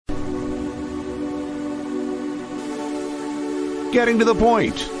getting to the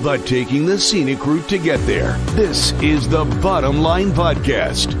point, but taking the scenic route to get there. This is the Bottom Line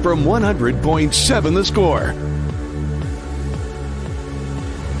Podcast from 100.7 The Score.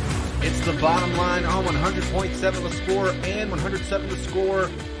 It's the Bottom Line on 100.7 The Score and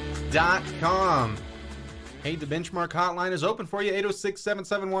 107thescore.com. Hey, the Benchmark Hotline is open for you,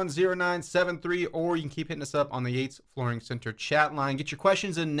 806-771-0973, or you can keep hitting us up on the Yates Flooring Center chat line. Get your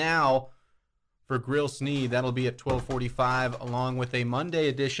questions in now for Grill Snead. That'll be at 12:45, along with a Monday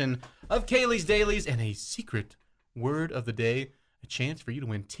edition of Kaylee's Dailies and a secret word of the day, a chance for you to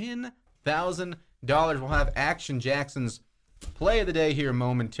win $10,000. We'll have Action Jackson's play of the day here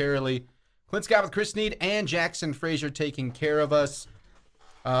momentarily. Clint Scott with Chris Snead and Jackson Frazier taking care of us.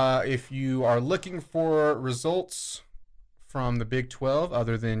 If you are looking for results from the Big 12,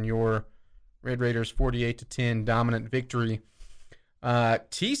 other than your Red Raiders 48-10 dominant victory,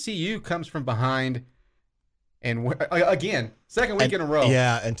 TCU comes from behind, and again, second week in a row.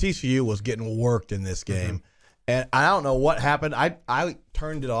 Yeah, and TCU was getting worked in this game. Mm-hmm. And I don't know what happened. I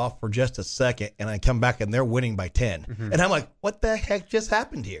turned it off for just a second, and I come back, and they're winning by 10. Mm-hmm. And I'm like, what the heck just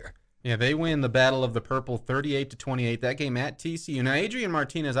happened here? Yeah, they win the Battle of the Purple 38-28. That game at TCU. Now, Adrian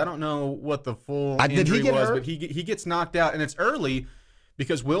Martinez, I don't know what the full injury was, hurt? But he gets knocked out, and it's early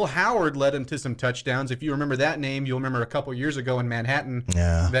because Will Howard led him to some touchdowns. If you remember that name, you'll remember a couple years ago in Manhattan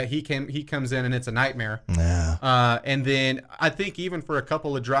that he comes in, and it's a nightmare. Yeah. And then I think even for a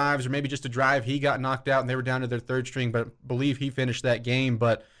couple of drives, or maybe just a drive, he got knocked out, and they were down to their third string, but I believe he finished that game.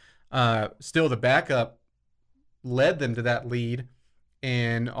 But still, the backup led them to that lead.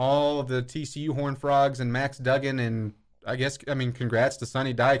 And all the TCU Horned Frogs and Max Duggan, and congrats to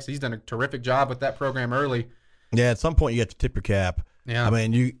Sonny Dykes. He's done a terrific job with that program early. Yeah, at some point you have to tip your cap. Yeah.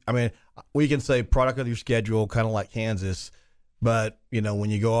 We can say product of your schedule, kind of like Kansas, but when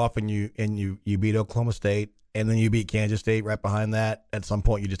you go off and you beat Oklahoma State and then you beat Kansas State right behind that, at some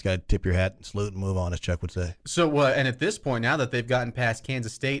point you just got to tip your hat and salute and move on, as Chuck would say. So and at this point, now that they've gotten past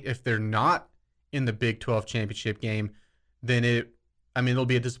Kansas State, if they're not in the Big 12 championship game, then it'll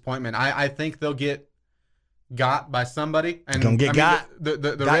be a disappointment. I think they'll get got by somebody. And gonna get got. The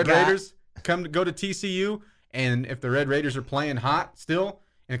Red Raiders go to TCU, and if the Red Raiders are playing hot still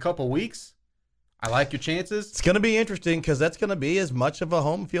in a couple weeks, I like your chances. It's going to be interesting because that's going to be as much of a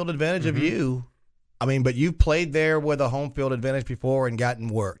home field advantage of you. But you played there with a home field advantage before and gotten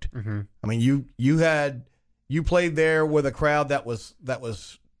worked. Mm-hmm. You played there with a crowd that was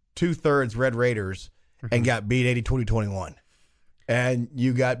 2/3 Red Raiders and got beat 80-20-21. And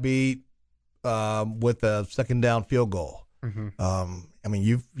you got beat with a second down field goal.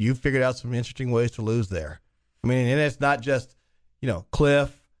 Mm-hmm. You figured out some interesting ways to lose there. And it's not just,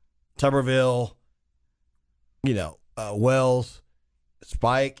 Cliff, Tuberville, Wells,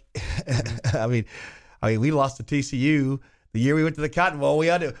 Spike. We lost to TCU the year we went to the Cotton Bowl. We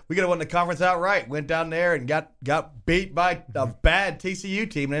could have won the conference outright. Went down there and got beat by a bad TCU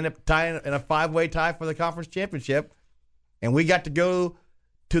team and ended up tying in a 5-way tie for the conference championship. And we got to go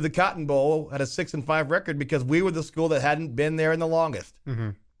to the Cotton Bowl at a 6-5 record because we were the school that hadn't been there in the longest. Mm-hmm.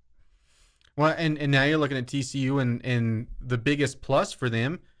 Well, and now you're looking at TCU and the biggest plus for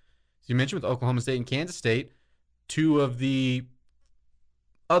them, as you mentioned, with Oklahoma State and Kansas State, two of the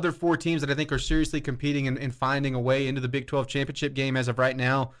other 4 teams that I think are seriously competing and finding a way into the Big 12 championship game as of right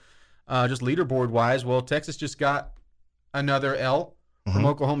now, just leaderboard-wise. Well, Texas just got another L from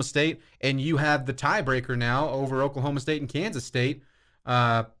Oklahoma State, and you have the tiebreaker now over Oklahoma State and Kansas State.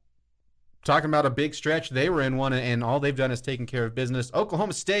 Talking about a big stretch, they were in one, and all they've done is taken care of business.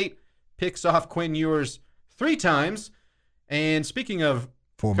 Oklahoma State picks off Quinn Ewers 3 times, and speaking of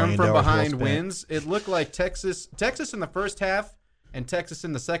come from behind wins, it looked like Texas in the first half and Texas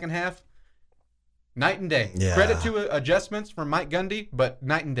in the second half, night and day. Yeah. Credit to adjustments from Mike Gundy, but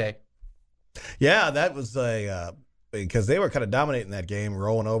night and day. Yeah, that was because they were kind of dominating that game,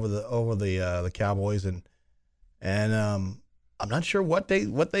 rolling over the Cowboys, and I'm not sure what they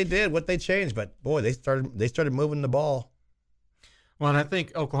did, what they changed, but boy, they started moving the ball. Well, and I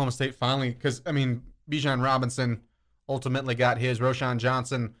think Oklahoma State finally, because Bijan Robinson ultimately got his, Roshan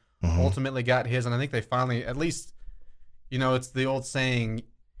Johnson ultimately got his, and I think they finally, at least, it's the old saying,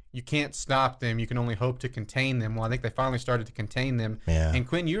 you can't stop them, you can only hope to contain them. Well, I think they finally started to contain them. Yeah. And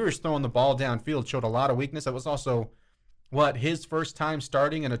Quinn Ewers throwing the ball downfield showed a lot of weakness. That was also his first time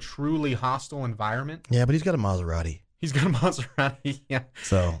starting in a truly hostile environment. Yeah, but he's got a Maserati. He's got a Maserati, yeah.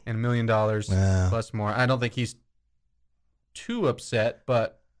 So and $1 million plus more. I don't think he's too upset,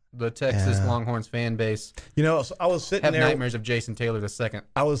 but the Texas Longhorns fan base, so I was sitting there, nightmares of Jason Taylor II.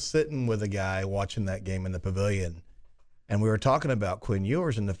 I was sitting with a guy watching that game in the pavilion, and we were talking about Quinn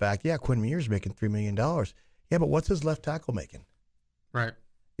Ewers and the fact, Quinn Ewers making $3 million. Yeah, but what's his left tackle making? Right.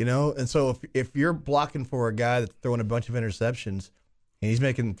 You know, and so if you're blocking for a guy that's throwing a bunch of interceptions and he's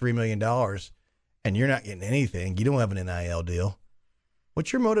making $3 million and you're not getting anything, you don't have an NIL deal,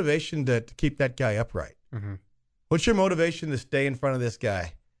 what's your motivation to keep that guy upright? Mm-hmm. What's your motivation to stay in front of this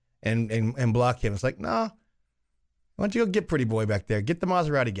guy and block him? It's like, nah, why don't you go get Pretty Boy back there? Get the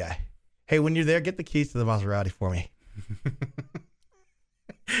Maserati guy. Hey, when you're there, get the keys to the Maserati for me.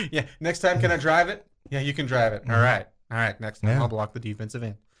 Yeah, next time, can I drive it? Yeah, you can drive it. All right. Next time, I'll block the defensive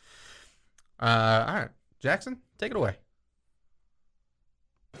end. All right, Jaxon, take it away.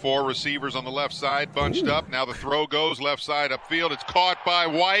 4 receivers on the left side, bunched up. Now the throw goes left side upfield. It's caught by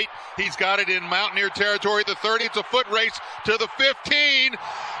White. He's got it in Mountaineer territory at the 30. It's a foot race to the 15.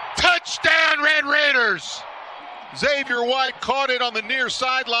 Touchdown, Red Raiders! Xavier White caught it on the near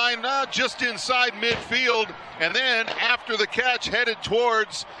sideline, just inside midfield, and then after the catch headed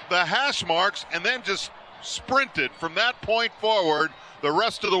towards the hash marks, and then just sprinted from that point forward the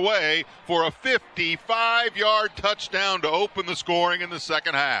rest of the way for a 55-yard touchdown to open the scoring in the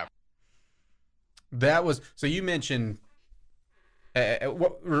second half. That was, so you mentioned,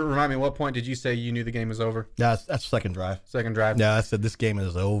 remind me, at what point did you say you knew the game was over? Yeah, that's second drive. Second drive? Yeah, I said this game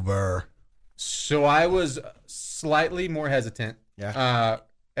is over. So I was slightly more hesitant. Yeah.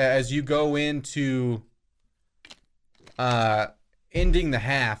 As you go into ending the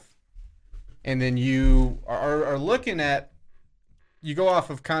half, and then you are looking at, you go off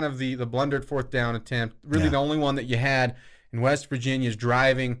of kind of the blundered fourth down attempt, really the only one that you had, and West Virginia's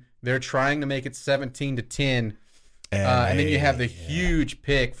driving. They're trying to make it 17-10. And then you have the huge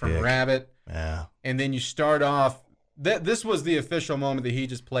pick from Rabbit. Yeah. And then you start off, this was the official moment that he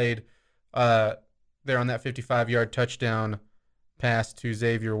just played there on that 55-yard touchdown pass to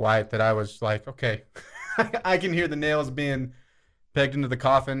Xavier White, that I was like, okay, I can hear the nails being pegged into the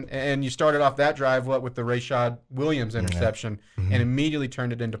coffin. And you started off that drive, with the Rashad Williams interception, and immediately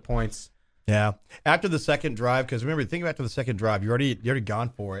turned it into points. Yeah. After the second drive, because remember, think after the second drive, you're already gone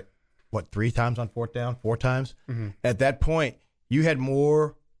for it. What, 3 times on fourth down? 4 times? Mm-hmm. At that point, you had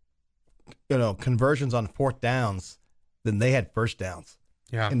more, conversions on fourth downs than they had first downs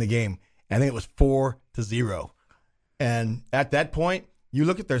in the game. I think it was 4-0. And at that point, you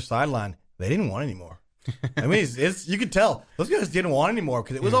look at their sideline, they didn't want anymore. I mean, it's you could tell those guys didn't want anymore,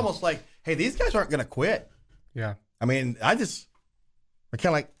 because it was almost like, hey, these guys aren't going to quit. Yeah. I mean, we're kind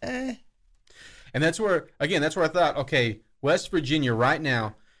of like, eh. And that's where I thought, okay, West Virginia right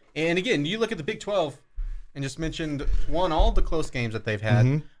now, and again, you look at the Big 12 and just mentioned all the close games that they've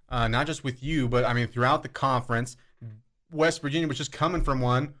had, not just with you, but I mean, throughout the conference. West Virginia was just coming from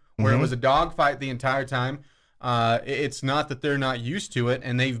one where it was a dogfight the entire time. It's not that they're not used to it,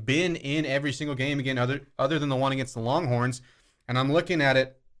 and they've been in every single game again, other than the one against the Longhorns. And I'm looking at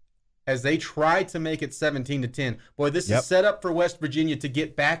it as they try to make it 17-10. Boy, this is set up for West Virginia to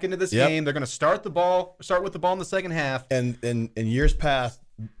get back into this game. They're going to start with the ball in the second half. And in years past,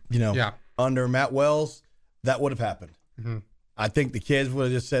 under Matt Wells, that would have happened. Mm-hmm. I think the kids would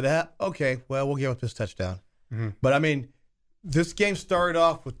have just said, okay, well, we'll give up this touchdown. Mm-hmm. But I mean, this game started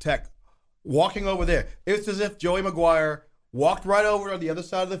off with Tech walking over there. It's as if Joey McGuire walked right over on the other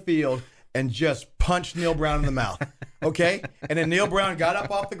side of the field and just punched Neil Brown in the mouth. Okay? And then Neil Brown got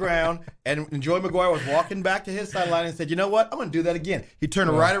up off the ground, and Joey McGuire was walking back to his sideline and said, you know what? I'm going to do that again. He turned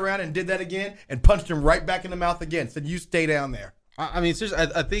right around and did that again and punched him right back in the mouth again. Said, you stay down there. I mean,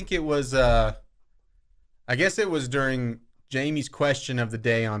 seriously, I think it was, I guess it was during Jamie's question of the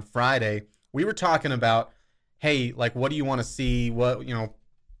day on Friday. We were talking about, hey, like, what do you want to see? What,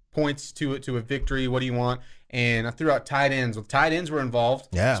 points to a victory? What do you want? And I threw out tight ends. Well, tight ends were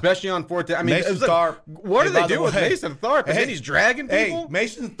involved, especially on fourth down. I mean, Mason Tharp. What do they do with Mason Tharp? And then he's dragging people. Hey,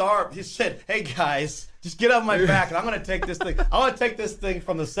 Mason Tharp. He said, "Hey guys, just get off my back, and I'm going to take this thing. I want to take this thing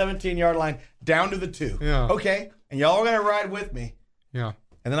from the 17-yard line down to the 2. Yeah. Okay, and y'all are going to ride with me. Yeah.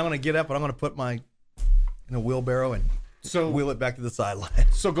 And then I'm going to get up and I'm going to put my in a wheelbarrow and wheel it back to the sideline.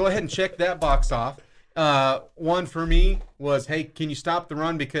 So go ahead and check that box off. One for me was, hey, can you stop the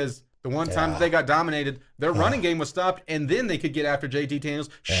run? Because the one time that they got dominated, their running game was stopped, and then they could get after JT Daniels,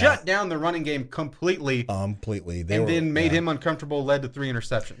 shut down the running game completely. Then made him uncomfortable, led to 3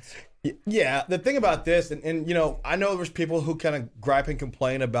 interceptions. Yeah, the thing about this, and I know there's people who kind of gripe and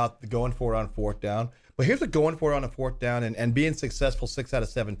complain about the going for it on fourth down, but here's what going for it on a fourth down and being successful 6 out of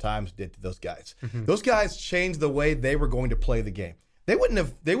 7 times did to those guys. Mm-hmm. Those guys changed the way they were going to play the game. They wouldn't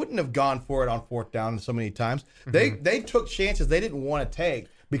have gone for it on fourth down so many times. Mm-hmm. They took chances they didn't want to take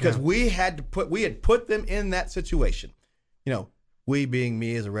because we had put them in that situation. We being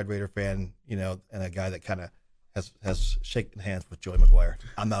me as a Red Raider fan, and a guy that kind of has shaken hands with Joey McGuire.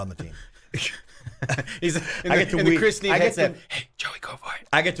 I'm not on the team. He's in the Chris Snead headset. Hey, Joey, go for it.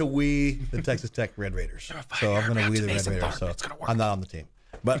 I get to wee the Texas Tech Red Raiders. So I'm going to wee the Red Raiders. So I'm not on the team.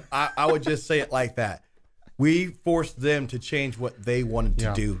 But I would just say it like that. We forced them to change what they wanted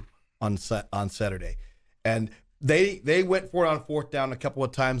to do on Saturday. And they went for it on fourth down a couple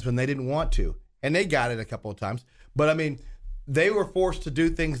of times when they didn't want to. And they got it a couple of times. But, I mean, they were forced to do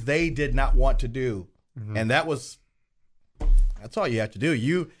things they did not want to do. Mm-hmm. And that's all you have to do.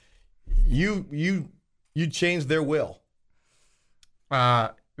 You change their will.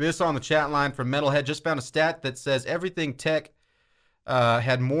 This on the chat line from Metalhead just found a stat that says everything Tech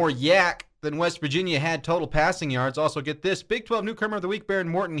had more yak than West Virginia had total passing yards. Also, get this, Big 12 Newcomer of the Week, Behren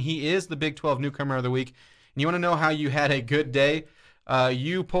Morton. He is the Big 12 Newcomer of the Week. And you want to know how you had a good day?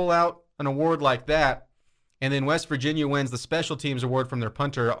 You pull out an award like that, and then West Virginia wins the Special Teams Award from their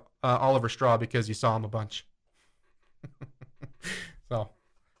punter, Oliver Straw, because you saw him a bunch. So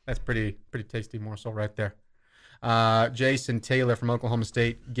that's pretty tasty morsel right there. Jason Taylor from Oklahoma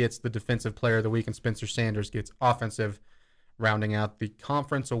State gets the Defensive Player of the Week, and Spencer Sanders gets Offensive, rounding out the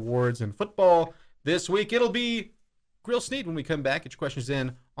conference awards in football this week. It'll be Grill Snead when we come back. Get your questions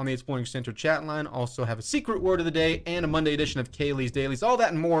in on the Exploring Center chat line. Also have a secret word of the day and a Monday edition of Kaylee's Dailies. All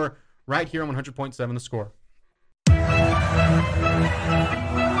that and more right here on 100.7 The Score.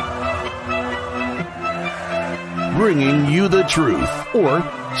 Bringing you the truth, or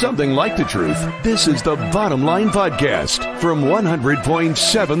something like the truth. This is the Bottom Line Podcast from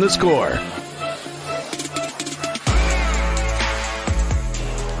 100.7 The Score.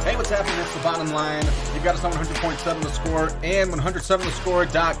 Hey, what's happening? It's the Bottom Line. You've got us on 100.7 The Score and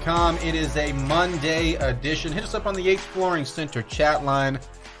 107thescore.com. It is a Monday edition. Hit us up on the Exploring Center chat line.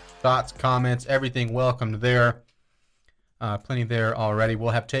 Thoughts, comments, everything welcomed there. Plenty there already. We'll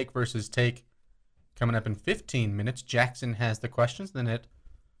have Take versus Take coming up in 15 minutes. Jaxon has the questions. Then at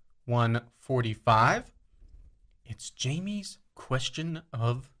 1:45, it's Jamie's question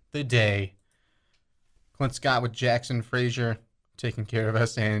of the day. Clint Scott with Jaxon Frazier taking care of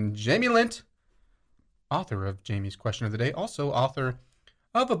us. And Jamie Lent, author of Jamie's question of the day, also author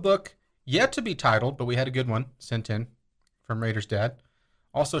of a book yet to be titled, but we had a good one sent in from Raiders Dad.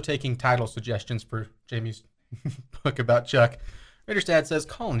 Also taking title suggestions for Jamie's book about Chuck. Raiders Dad says,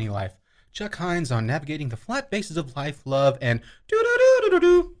 Colony Life. Chuck Hines on navigating the flat bases of life, love, and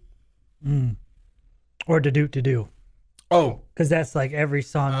do-do-do-do-do-do. Or to-do-to-do. Oh. Because that's like every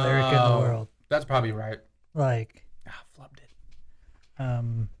song lyric in the world. That's probably right. Like. Flubbed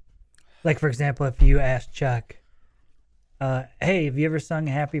it. Like, for example, if you asked Chuck, hey, have you ever sung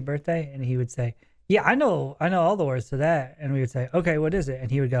Happy Birthday? And he would say, yeah, I know all the words to that. And we would say, okay, what is it?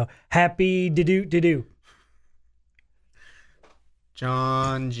 And he would go, Happy do-do-do-do.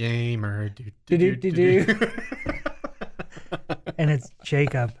 John Jamer. Do-do-do-do. And it's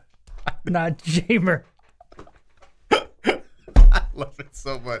Jacob, not Jamer. I love it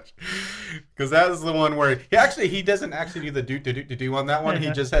so much. Because that is the one where he doesn't actually do the do on that one.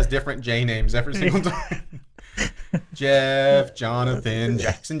 He just has different J names every single time. Jeff, Jonathan,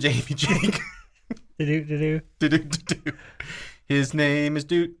 Jackson, Jamie, Jake. Do-do-do-do. His name is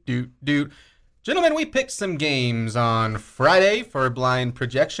Do. Gentlemen, we picked some games on Friday for blind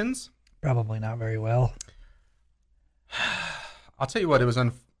projections. Probably not very well. I'll tell you what, it was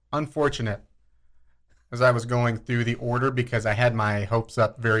unfortunate as I was going through the order because I had my hopes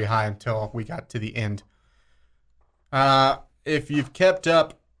up very high until we got to the end. If you've kept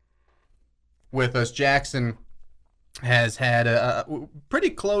up with us, Jaxon has had a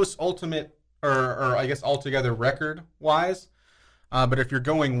pretty close ultimate, or I guess altogether record-wise. But if you're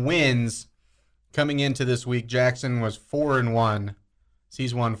going wins, coming into this week, Jaxon was 4-1.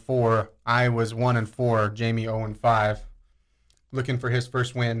 He's won 4. I was 1-4. Jamie 0-5. Looking for his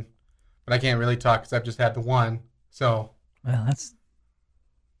first win, but I can't really talk because I've just had the one. So, well, that's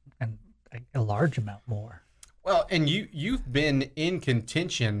a large amount more. Well, and you've been in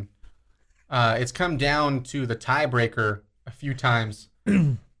contention. It's come down to the tiebreaker a few times.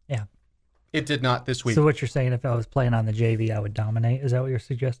 Yeah. It did not this week. So what you're saying, if I was playing on the JV, I would dominate? Is that what you're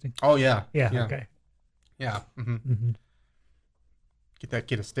suggesting? Oh, yeah. Yeah. Okay. Yeah. Mm-hmm. Mm-hmm.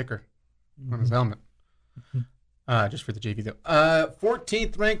 Get a sticker on his helmet. Mm-hmm. Just for the JV, though.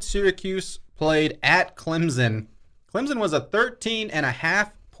 14th ranked Syracuse played at Clemson. Clemson was a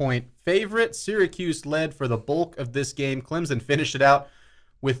 13.5-point favorite. Syracuse led for the bulk of this game. Clemson finished it out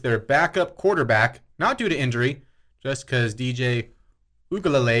with their backup quarterback, not due to injury, just because DJ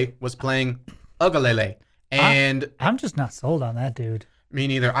Ugalele was playing Ugalele. And I'm just not sold on that dude. Me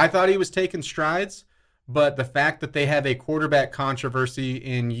neither. I thought he was taking strides, but the fact that they have a quarterback controversy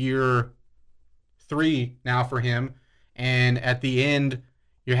in year 3 now for him. And at the end,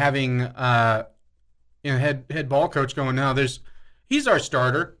 you're having head ball coach going, no, he's our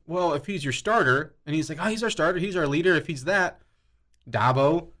starter. Well, if he's your starter, and he's like, oh, he's our starter, he's our leader, if he's that,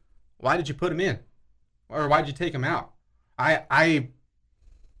 Dabo, why did you put him in? Or why did you take him out? I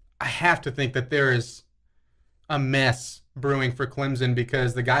have to think that there is a mess brewing for Clemson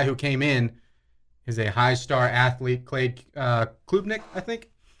because the guy who came in is a high-star athlete, Clay Klubnik, I think,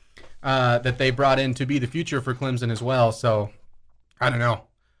 that they brought in to be the future for Clemson as well. So, I don't know.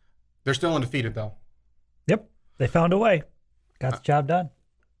 They're still undefeated, though. Yep. They found a way. Got the job done.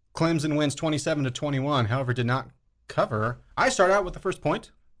 Clemson wins 27-21, however, did not cover. I start out with the first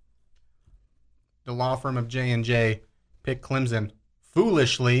point. The law firm of J&J picked Clemson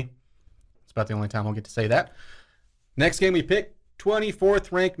foolishly. It's about the only time I'll get to say that. Next game we picked,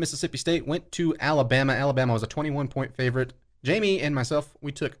 24th ranked Mississippi State went to Alabama. Alabama was a 21-point favorite. Jamie and myself,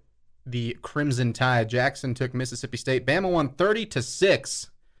 we took the Crimson Tide. Jaxon took Mississippi State. Bama won 30-6.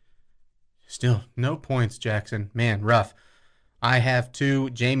 Still no points, Jaxon. Man, rough. I have 2.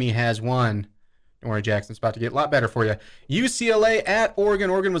 Jamie has 1. Don't worry, Jackson's about to get a lot better for you. UCLA at Oregon.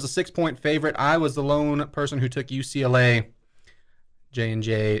 Oregon was a 6-point favorite. I was the lone person who took UCLA.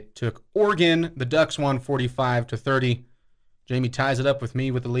 J&J took Oregon. The Ducks won 45-30. Jamie ties it up with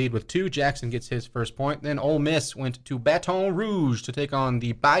me with the lead with 2. Jaxon gets his first point. Then Ole Miss went to Baton Rouge to take on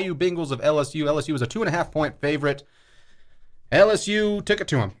the Bayou Bengals of LSU. LSU was a 2.5-point favorite. LSU took it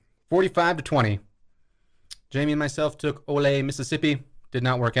to him, 45-20. Jamie and myself took Ole Mississippi. Did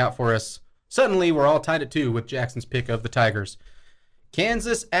not work out for us. Suddenly, we're all tied at 2 with Jackson's pick of the Tigers.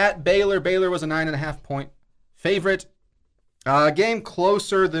 Kansas at Baylor. Baylor was a 9.5-point favorite. Game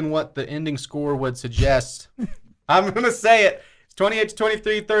closer than what the ending score would suggest. I'm going to say it. It's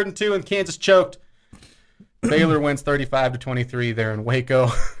 28-23, 3rd and 2, and Kansas choked. Baylor wins 35-23 there in Waco.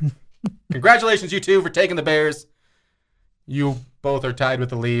 Congratulations, you two, for taking the Bears. You both are tied with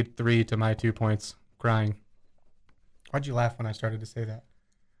the lead, 3 to my 2 points. Crying. Why'd you laugh when I started to say that?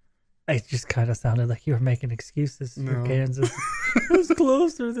 It just kind of sounded like you were making excuses for Kansas. It was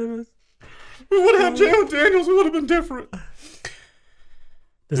closer than us. We would have had Jalen Daniels. It would have been different.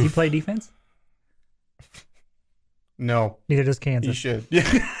 Does he play defense? No. Neither does Kansas. He should.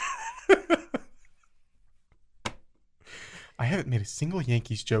 Yeah. I haven't made a single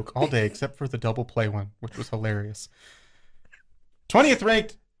Yankees joke all day except for the double play one, which was hilarious. 20th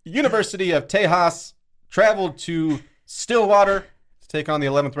ranked University of Tejas traveled to Stillwater to take on the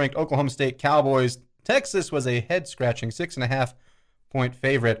 11th ranked Oklahoma State Cowboys. Texas was a head-scratching 6.5-point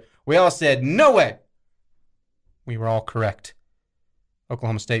favorite. We all said, no way. We were all correct.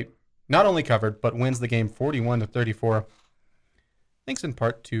 Oklahoma State not only covered, but wins the game 41-34. Thanks in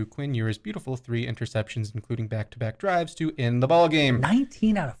part to Quinn Ewers' beautiful 3 interceptions, including back-to-back drives to end the ballgame.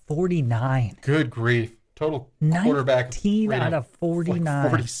 19 out of 49. Good grief. Total quarterback 19 out of 49. Like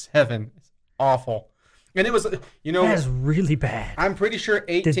 47. It's awful. And it was, you know. That is really bad. I'm pretty sure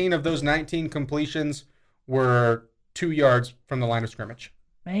 18 of those 19 completions were 2 yards from the line of scrimmage.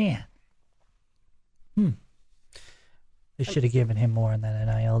 Man. They should have given him more in that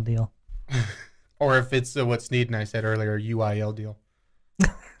NIL deal. Or if it's what Snead and I said earlier, UIL deal.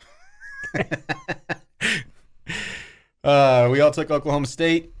 We all took Oklahoma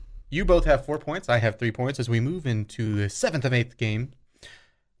State. You both have 4 points. I have 3 points as we move into the 7th of 8th game.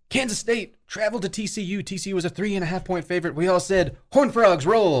 Kansas State traveled to TCU. TCU was a 3.5-point favorite. We all said, Horned Frogs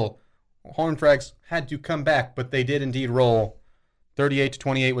roll. Horned Frogs had to come back, but they did indeed roll.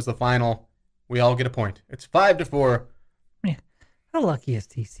 38-28 was the final. We all get a point. It's 5-4. Man, how lucky is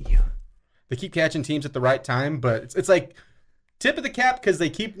TCU? They keep catching teams at the right time, but it's like tip of the cap because they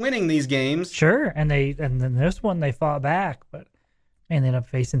keep winning these games. Sure, and then this one they fought back, but they ended up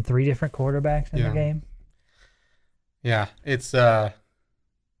facing 3 different quarterbacks in the game. Yeah, it's and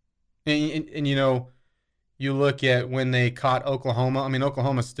you know, you look at when they caught Oklahoma. I mean,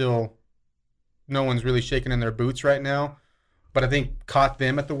 Oklahoma still, no one's really shaking in their boots right now, but I think caught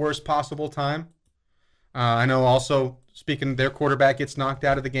them at the worst possible time. I know also, speaking, their quarterback gets knocked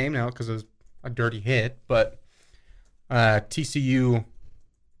out of the game now because of a dirty hit, but TCU,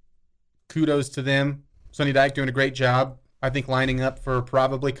 kudos to them. Sonny Dyke doing a great job. I think lining up for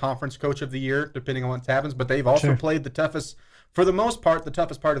probably conference coach of the year, depending on what happens, but they've also played the toughest, for the most part, the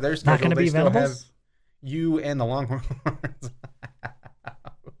toughest part of their schedule. Not going to be still Venables? have you and the Longhorns.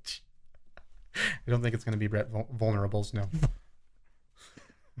 Ouch. I don't think it's going to be Brett Vulnerables, no.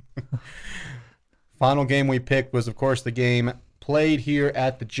 Final game we picked was, of course, the game played here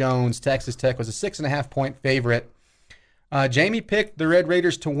at the Jones. Texas Tech was a 6.5-point favorite. Jamie picked the Red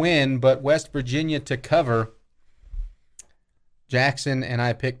Raiders to win, but West Virginia to cover. Jaxon and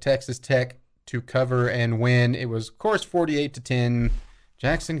I picked Texas Tech to cover and win. It was, of course, 48-10.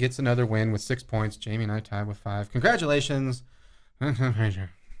 Jaxon gets another win with 6 points. Jamie and I tied with 5. Congratulations.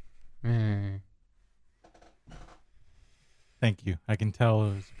 Hey. Thank you. I can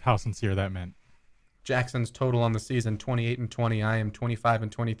tell how sincere that meant. Jackson's total on the season, 28-20. I am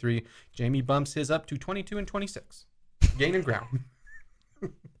 25-23. Jamie bumps his up to 22-26. Gaining ground.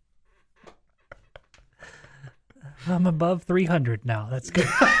 I'm above 300 now. That's good.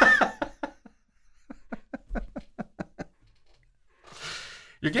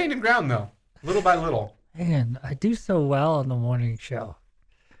 You're gaining ground, though, little by little. Man, I do so well on the morning show.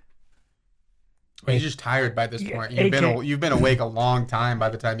 Well, you're just tired by this point. AK You've been awake a long time by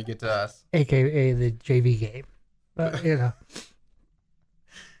the time you get to us. AKA the JV game. But,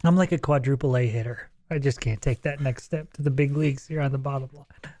 I'm like a quadruple A hitter. I just can't take that next step to the big leagues here on the bottom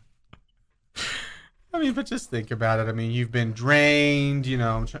line. I mean, but just think about it. I mean, you've been drained,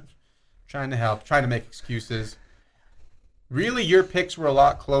 trying to help, trying to make excuses. Really, your picks were a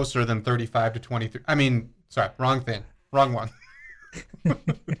lot closer than 35-23. I mean, sorry, wrong thing. Wrong one.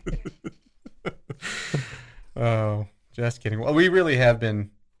 Oh, just kidding. Well, we really have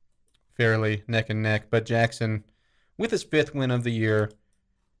been fairly neck and neck, but Jaxon, with his 5th win of the year,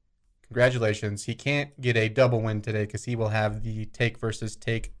 congratulations. He can't get a double win today because he will have the take versus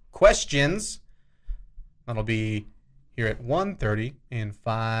take questions. That'll be here at 1:30 in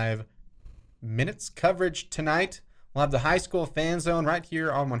 5 minutes coverage tonight. We'll have the high school fan zone right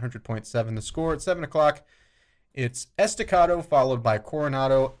here on 100.7 The Score at 7 o'clock. It's Estacado followed by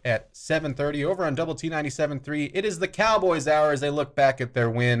Coronado at 7:30 over on Double T 97.3. It is the Cowboys hour as they look back at their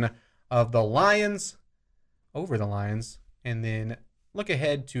win of the Lions over the Lions and then look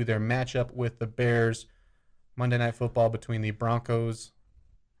ahead to their matchup with the Bears. Monday Night Football between the Broncos.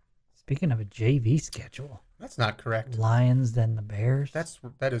 Speaking of a JV schedule. That's not correct. Lions, then the Bears.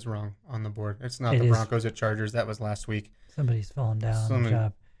 That is wrong on the board. It's not It the is. Broncos at Chargers. That was last week. Somebody's falling down on the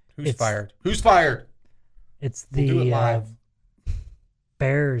job. Who's fired? Who's fired? It's We'll do it the live.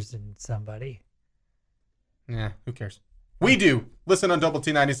 Bears and somebody. Yeah, who cares? We do. Listen on Double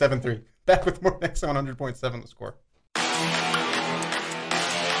T 97.3. Back with more next on 100.7 The Score.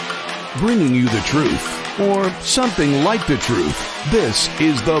 Bringing you the truth, or something like the truth. This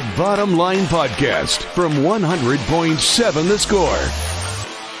is the Bottom Line Podcast from 100.7 The Score.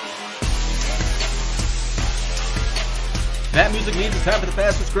 That music means it's time for the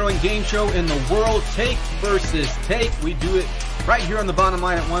fastest growing game show in the world, Take versus Take. We do it right here on the Bottom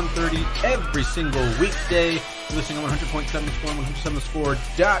Line at 1:30 every single weekday. You're listening on 100.7 The Score,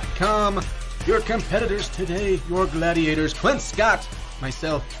 107thescore.com. Your competitors today, your gladiators, Clint Scott,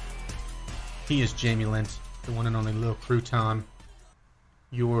 myself. He is Jamie Lent, the one and only Lil Crouton.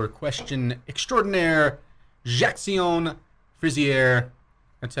 Your question extraordinaire, Jaxon Frizier.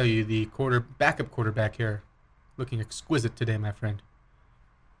 I tell you, the backup quarterback here, looking exquisite today, my friend.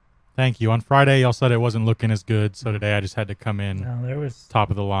 Thank you. On Friday, y'all said it wasn't looking as good, so today I just had to come in No, there was top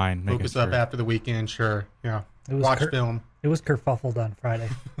of the line. Focus up after the weekend, sure. Yeah. It was Watch film. It was kerfuffled on Friday.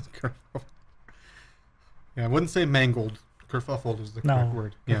 Yeah, I wouldn't say mangled. Kerfuffled is the correct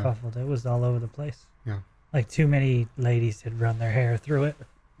word. Yeah. Kerfuffled. It was all over the place. Yeah. Like too many ladies had run their hair through it.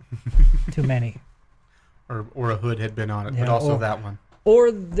 Too many. Or a hood had been on it, Yeah, but also or- that one.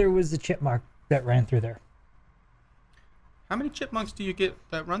 Or there was a chip mark that ran through there. How many chipmunks do you get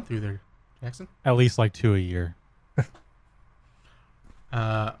that run through there, Jaxon? At least like 2 a year.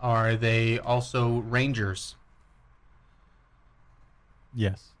 Are they also rangers?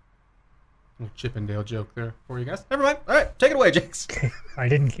 Yes. Little Chippendale joke there for you guys. Never mind. All right, take it away, Jax. I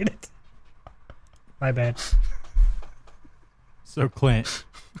didn't get it. My bad. So, Clint,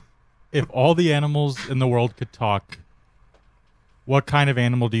 if all the animals in the world could talk, what kind of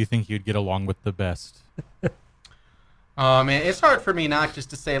animal do you think you'd get along with the best? Man, it's hard for me not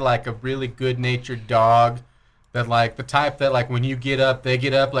just to say like a really good-natured dog that like the type that like when you get up, they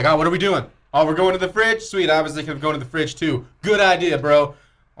get up like, oh, what are we doing? Oh, we're going to the fridge? Sweet, I was thinking of going to the fridge too. Good idea, bro.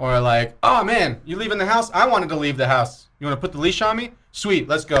 Or like, oh man, you leaving the house? I wanted to leave the house. You want to put the leash on me? Sweet,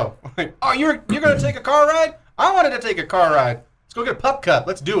 let's go. Like, oh, you're going to take a car ride? I wanted to take a car ride. Let's go get a pup cup.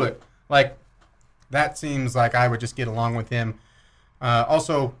 Let's do it. Like, that seems like I would just get along with him.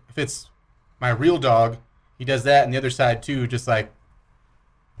 Also, if it's my real dog, he does that, and the other side too, just like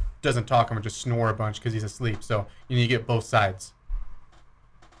doesn't talk. I'm gonna just snore a bunch because he's asleep. So you need to get both sides.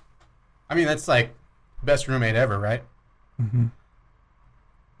 I mean, that's like best roommate ever, right? Mm-hmm.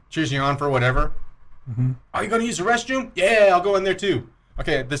 Cheers you on for whatever. Mm-hmm. Are you gonna use the restroom? Yeah, I'll go in there too.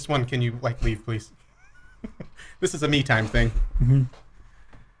 Okay, this one, can you like leave, please? This is a me time thing. Mm-hmm.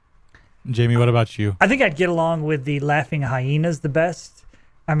 Jamie, what about you? I think I'd get along with the laughing hyenas the best.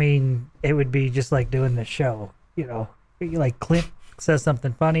 I mean, it would be just like doing the show, you know, like Clint says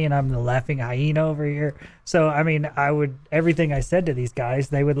something funny and I'm the laughing hyena over here. So, I mean, everything I said to these guys,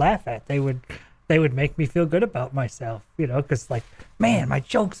 they would laugh at. They would make me feel good about myself, you know, because like, man, my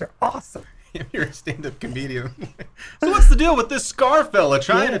jokes are awesome. You're a stand-up comedian. So what's the deal with this Scar fella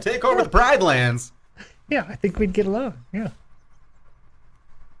trying to take over the Pride Lands? Yeah, I think we'd get along. Yeah.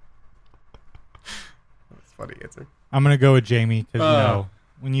 That's a funny answer. I'm going to go with Jamie because, you know,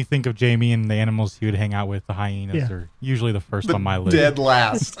 when you think of Jamie and the animals he would hang out with, the hyenas are usually the first on my list. Dead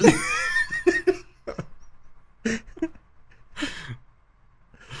last.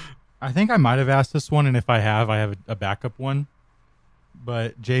 I think I might have asked this one, and if I have a backup one.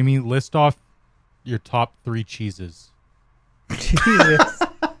 But Jamie, list off your top 3 cheeses. Jesus.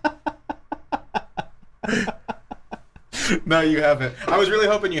 No, you haven't. I was really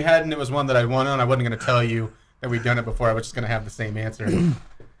hoping you hadn't. It was one that I'd won on. I wasn't going to tell you that we'd done it before. I was just going to have the same answer.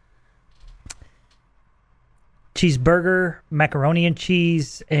 Cheeseburger, macaroni and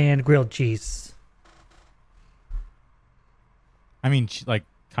cheese, and grilled cheese. I mean, like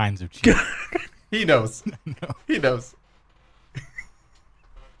kinds of cheese. He knows. No. He knows.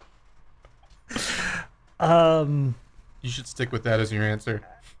 You should stick with that as your answer.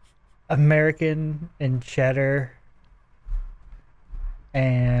 American and cheddar,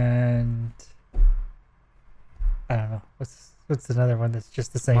 and I don't know what's another one that's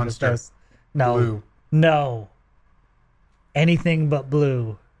just the same Monster. as those. No, Blue. no, anything but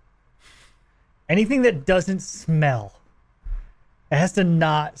blue. Anything that doesn't smell. It has to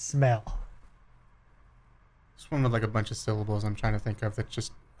not smell. This one with like a bunch of syllables I'm trying to think of that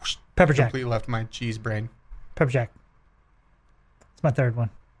just Pepper jack. completely left my cheese brain. Pepper jack. It's my third one.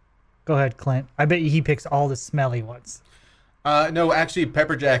 Go ahead, Clint. I bet you he picks all the smelly ones. No, actually,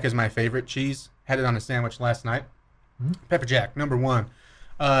 pepper jack is my favorite cheese. Had it on a sandwich last night. Mm-hmm. Pepper jack, number 1.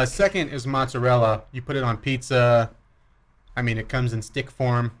 Second is mozzarella. You put it on pizza. I mean, it comes in stick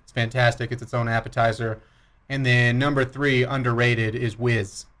form. It's fantastic. It's its own appetizer. And then number 3, underrated, is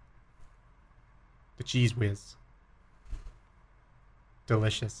whiz. The cheese whiz.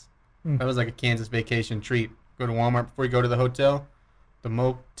 Delicious. That was like a Kansas vacation treat. Go to Walmart before you go to the hotel. The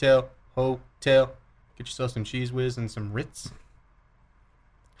motel, hotel. Get yourself some cheese whiz and some Ritz.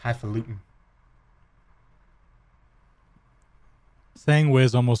 Highfalutin. Saying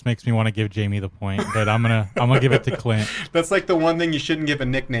whiz almost makes me want to give Jamie the point, but I'm gonna give it to Clint. That's like the one thing you shouldn't give a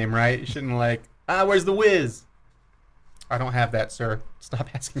nickname, right? You shouldn't like, where's the whiz? I don't have that, sir. Stop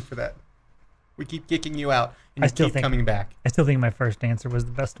asking for that. We keep kicking you out, and you keep coming back. I still think my first answer was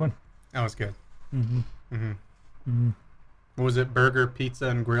the best one. That was good. Mm-hmm. Mm-hmm. Mm-hmm. What was it? Burger, pizza,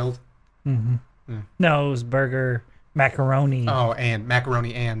 and grilled? Mm-hmm. Yeah. No, it was burger, macaroni. Oh, and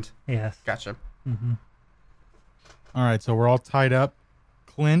macaroni and. Yes. Gotcha. Mm-hmm. All right, so we're all tied up.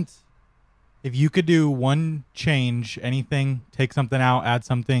 Clint, if you could do one change, anything, take something out, add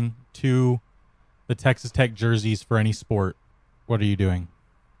something to the Texas Tech jerseys for any sport, what are you doing?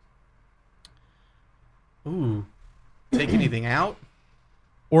 Ooh. Take anything out?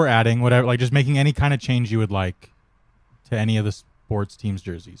 Or adding, whatever, like just making any kind of change you would like to any of the sports teams'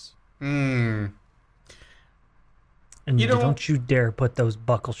 jerseys. And You know- don't you dare put those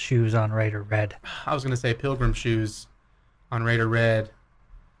buckle shoes on Raider Red. I was going to say Pilgrim shoes on Raider Red.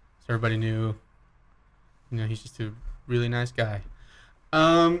 So everybody knew, he's just a really nice guy.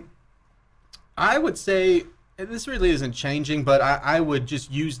 I would say, and this really isn't changing, but I would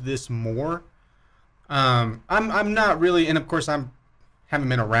just use this more. I'm not really, and of course haven't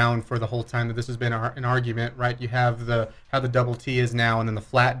been around for the whole time that this has been an argument, right? You have how the double T is now, and then the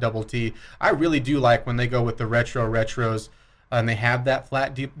flat double T. I really do like when they go with the retros, and they have that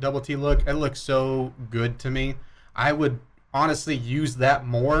flat double T look. It looks so good to me. I would honestly use that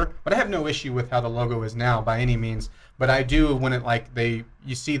more, but I have no issue with how the logo is now by any means. But I do when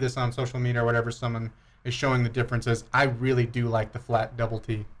you see this on social media or whatever, someone is showing the differences. I really do like the flat double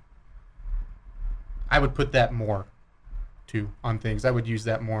T. I would put that more too on things. I would use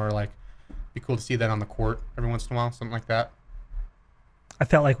that more. Like, be cool to see that on the court every once in a while, something like that. I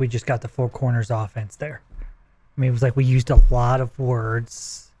felt like we just got the four corners offense there. I mean, it was like we used a lot of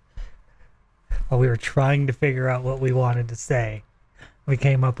words while we were trying to figure out what we wanted to say. We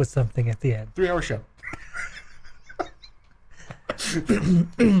came up with something at the end. 3-hour show.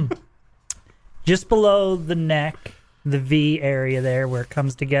 Just below the neck, the V area there where it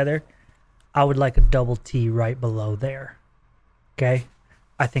comes together, I would like a double T right below there. Okay?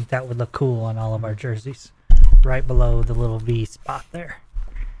 I think that would look cool on all of our jerseys. Right below the little V spot there.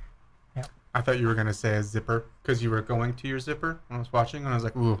 Yep. I thought you were going to say a zipper because you were going to your zipper when I was watching, and I was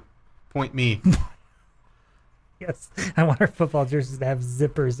like, ooh, point me. Yes, I want our football jerseys to have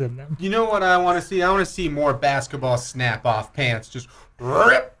zippers in them. You know what I want to see? I want to see more basketball snap-off pants. Just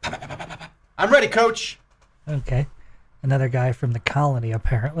rip. I'm ready, Coach. Okay. Another guy from the colony,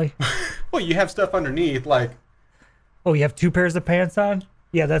 apparently. Well, you have stuff underneath, like Oh, you have 2 pairs of pants on?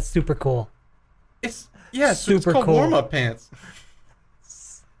 Yeah, that's super cool. it's Super called cool. warm-up pants.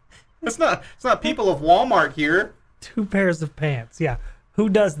 It's not people of Walmart here. 2 pairs of pants. Yeah. Who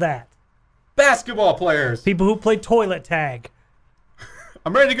does that? Basketball players. People who play toilet tag.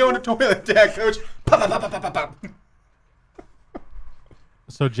 I'm ready to go into toilet tag, Coach. Pop, pop, pop, pop, pop.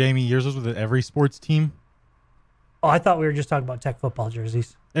 So, Jamie, yours was with every sports team? Oh, I thought we were just talking about Tech football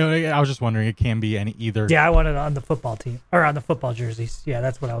jerseys. I was just wondering. It can be either. Yeah, I wanted it on the football team. Or on the football jerseys. Yeah,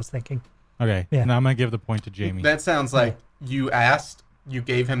 that's what I was thinking. Okay. Yeah. Now I'm going to give the point to Jamie. That sounds like you asked, you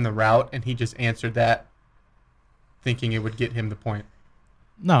gave him the route, and he just answered that, thinking it would get him the point.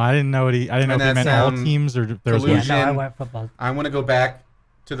 No, I didn't know I didn't know if he meant all teams or there was collusion. Yeah, no, I went football. I want to go back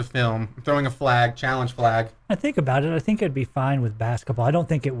to the film. I'm throwing a flag, challenge flag. I think about it. I think it'd be fine with basketball. I don't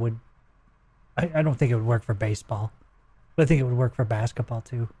think it would. I don't think it would work for baseball, but I think it would work for basketball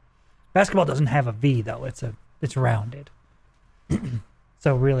too. Basketball doesn't have a V though. It's rounded.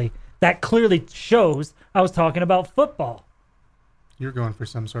 So really, that clearly shows I was talking about football. You're going for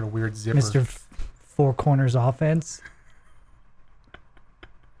some sort of weird zipper. Mr. Four Corners offense.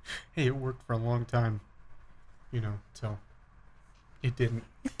 Hey, it worked for a long time, till it didn't.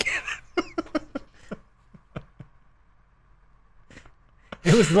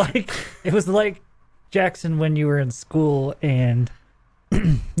 It was like Jaxon when you were in school and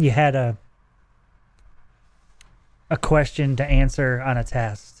you had a question to answer on a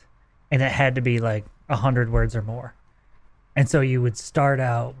test, and it had to be like 100 words or more, and so you would start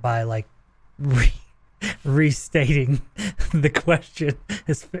out by like restating the question.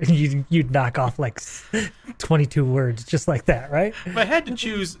 You'd knock off like 22 words just like that, right? If I had to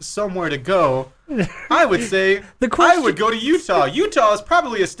choose somewhere to go, I would say question- I would go to Utah. Utah is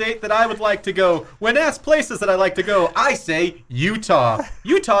probably a state that I would like to go. When asked places that I like to go, I say Utah.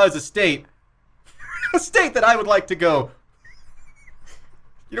 Utah is a state that I would like to go.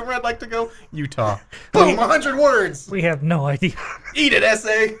 You know where I'd like to go? Utah. Boom, 100 words. We have no idea. Eat it,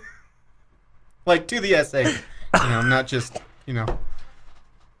 essay. Like, to the essay. I'm not just,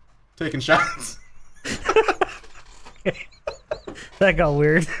 taking shots. That got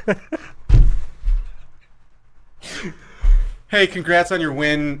weird. Hey, congrats on your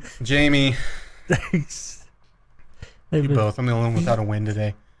win, Jamie. Thanks. You both. I'm the only one without a win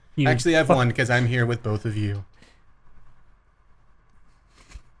today. Actually, I've won because I'm here with both of you.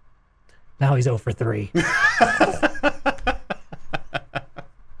 Now he's 0 for 3.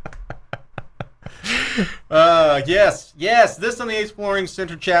 Yes. This on the Exploring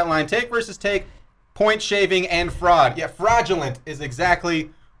Center chat line. Take versus take, point shaving, and fraud. Yeah, fraudulent is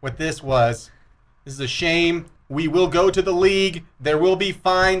exactly what this was. This is a shame. We will go to the league. There will be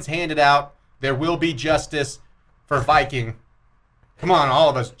fines handed out. There will be justice for Viking. Come on, all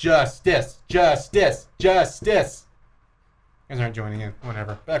of us. Justice. Justice. Justice. You guys aren't joining in.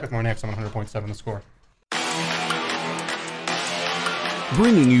 Whatever. Back with more next on 100.7 The Score.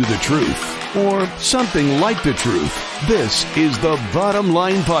 Bringing you the truth, or something like the truth. This is the Bottom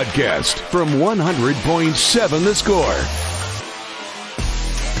Line Podcast from 100.7 The Score.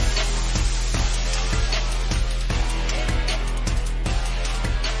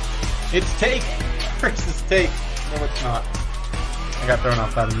 It's take versus take. No, it's not. I got thrown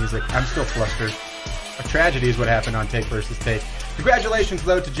off by the music. I'm still flustered. A tragedy is what happened on take versus take. Congratulations,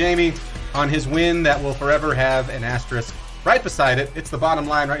 though, to Jamie on his win that will forever have an asterisk right beside it. It's the bottom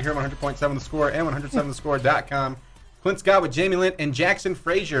line right here on 100.7 The Score and 107thescore.com. Clint Scott with Jamie Lent and Jackson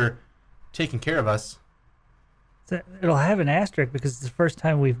Frazier taking care of us. It'll have an asterisk because it's the first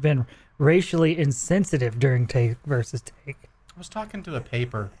time we've been racially insensitive during take versus take. I was talking to the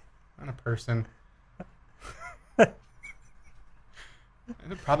paper, not a person.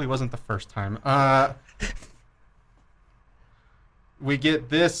 It probably wasn't the first time. We get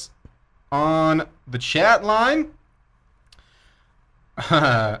this on the chat line.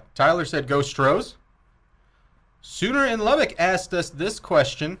 Tyler said, go Stros. Sooner in Lubbock asked us this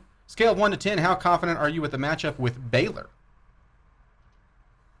question. Scale of 1 to 10, how confident are you with the matchup with Baylor?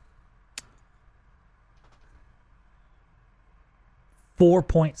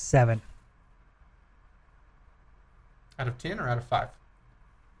 $4.7. Out of 10 or out of 5?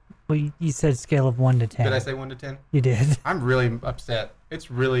 Well, you said scale of 1 to 10. Did I say 1 to 10? You did. I'm really upset.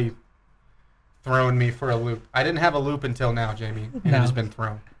 It's really thrown me for a loop. I didn't have a loop until now, Jamie, and it has been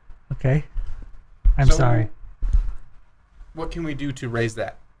thrown. Okay. I'm sorry. What can we do to raise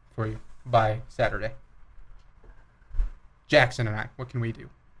that for you by Saturday? Jaxon and I. What can we do?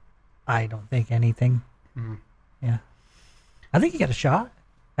 I don't think anything. Mm-hmm. Yeah. I think you got a shot.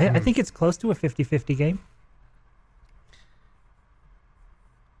 I think it's close to a 50-50 game.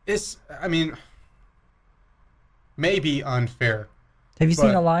 I mean, maybe unfair. Have you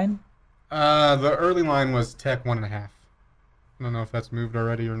seen a line? The early line was Tech 1.5. I don't know if that's moved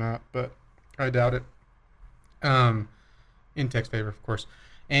already or not, but I doubt it. In Tech's favor, of course.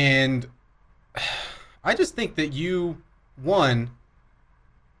 And I just think that you, one,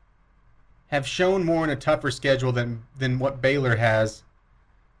 have shown more in a tougher schedule than what Baylor has.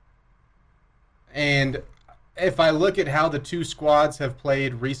 And if I look at how the two squads have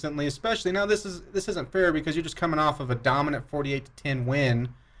played recently, especially now, this isn't fair because you're just coming off of a dominant 48-10 win,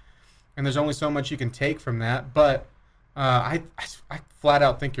 and there's only so much you can take from that. But I flat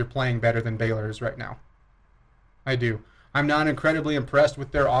out think you're playing better than Baylor is right now. I do. I'm not incredibly impressed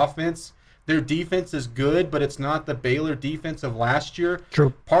with their offense. Their defense is good, but it's not the Baylor defense of last year.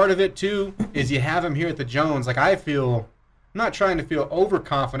 True. Part of it, too, is you have them here at the Jones. Like, I'm not trying to feel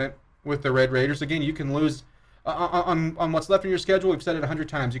overconfident with the Red Raiders. Again, you can lose on what's left in your schedule. We've said it 100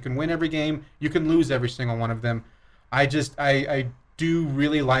 times. You can win every game. You can lose every single one of them. I do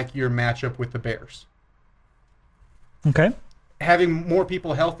really like your matchup with the Bears. Okay. Having more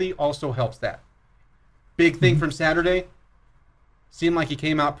people healthy also helps that. Big thing from Saturday, seemed like he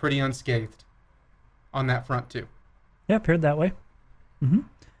came out pretty unscathed on that front, too. Yeah, appeared that way.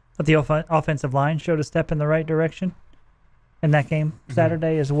 But the offensive line showed a step in the right direction in that game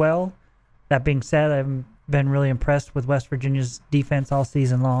Saturday as well. That being said, I've been really impressed with West Virginia's defense all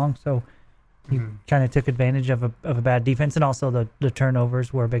season long. So you kind of took advantage of a bad defense, and also the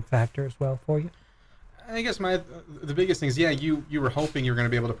turnovers were a big factor as well for you. I guess the biggest thing is, you were hoping you were going to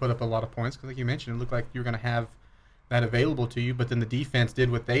be able to put up a lot of points because, like you mentioned, it looked like you were going to have that available to you. But then the defense did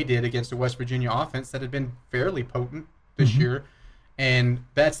what they did against a West Virginia offense that had been fairly potent this year, and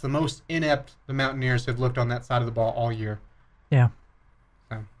that's the most inept the Mountaineers have looked on that side of the ball all year. Yeah.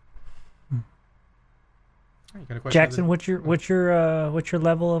 So, you got a question? Jaxon, what's your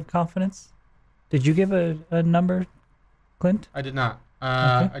level of confidence? Did you give a number, Clint? I did not.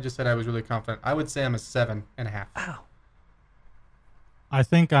 Okay. I just said I was really confident. I would say I'm a 7.5. Wow. I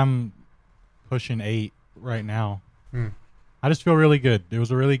think I'm pushing 8 right now. I just feel really good. It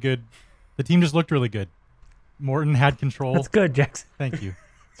was a really good. The team just looked really good. Morton had control. That's good, Jaxon. Thank you.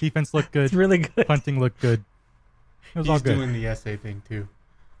 Defense looked good. It's really good. Punting looked good. It was all He's good. doing the essay thing too.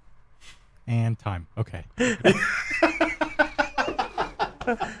 And time. Okay.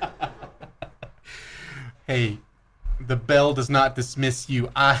 Hey, the bell does not dismiss you.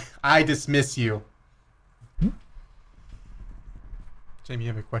 I dismiss you. Jamie, you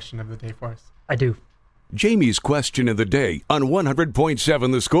have a question of the day for us? I do. Jamie's question of the day on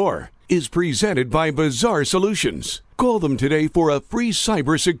 100.7 The Score is presented by Bizarre Solutions. Call them today for a free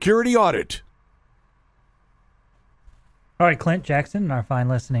cybersecurity audit. All right, Clint, Jaxon, and our fine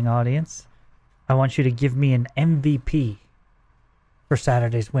listening audience, I want you to give me an MVP for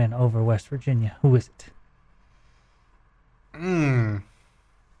Saturday's win over West Virginia. Who is it?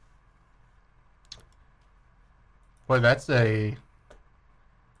 Boy, that's a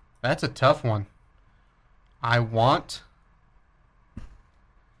tough one. I want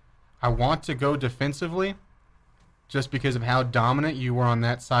to go defensively just because of how dominant you were on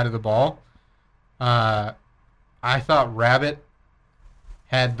that side of the ball. I thought Rabbit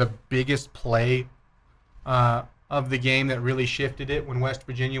had the biggest play of the game that really shifted it when West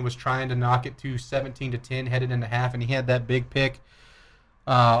Virginia was trying to knock it to 17-10 headed into half, and he had that big pick.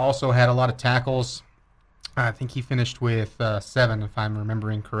 Also had a lot of tackles. I think he finished with 7, if I'm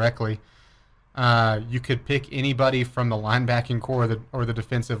remembering correctly. You could pick anybody from the linebacking core or the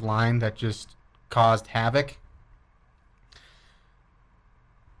defensive line that just caused havoc.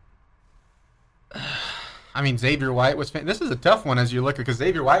 I mean, Xavier White was this is a tough one as you look at, because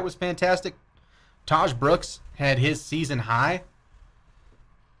Xavier White was fantastic. Taj Brooks had his season high.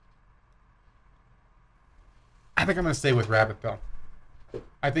 I think I'm going to stay with Rabbit, though.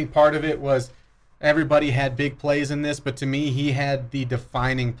 I think part of it was everybody had big plays in this, but to me, he had the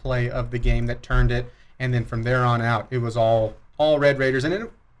defining play of the game that turned it, and then from there on out, it was all Red Raiders, and it,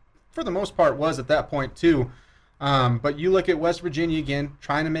 for the most part, was at that point, too. But you look at West Virginia again,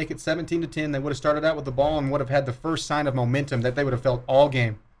 trying to make it 17-10. They would have started out with the ball and would have had the first sign of momentum that they would have felt all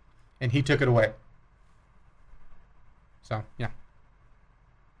game, and he took it away. So, yeah.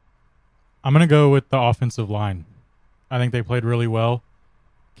 I'm going to go with the offensive line. I think they played really well,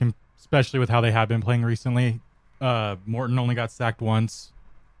 especially with how they have been playing recently. Morton only got sacked once.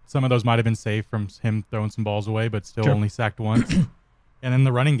 Some of those might have been safe from him throwing some balls away, but still only sacked once. And then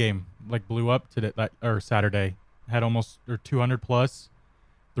the running game blew up today or Saturday. had almost or 200 plus,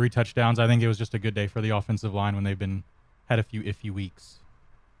 3 touchdowns. I think it was just a good day for the offensive line when they've had a few iffy weeks.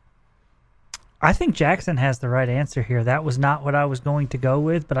 I think Jaxon has the right answer here. That was not what I was going to go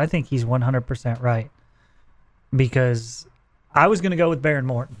with, but I think he's 100% right. Because I was going to go with Behren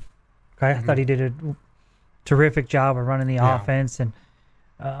Morton. Okay? I thought he did a terrific job of running the offense and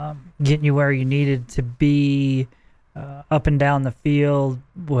getting you where you needed to be, up and down the field,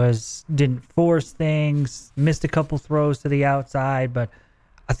 didn't force things, missed a couple throws to the outside, but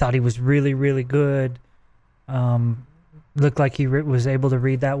I thought he was really, really good. Looked like he was able to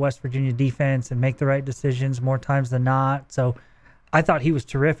read that West Virginia defense and make the right decisions more times than not. So I thought he was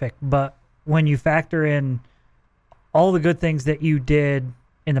terrific. But when you factor in all the good things that you did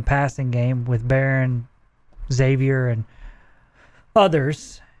in the passing game with Behren, Xavier, and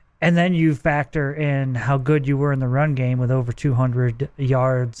others, and then you factor in how good you were in the run game with over 200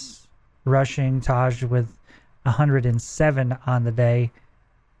 yards rushing, Taj with 107 on the day,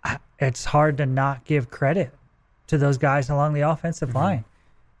 it's hard to not give credit to those guys along the offensive line.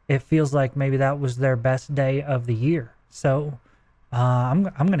 It feels like maybe that was their best day of the year. So I'm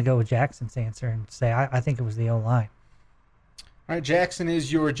going to go with Jackson's answer and say I think it was the O-line. All right, Jaxon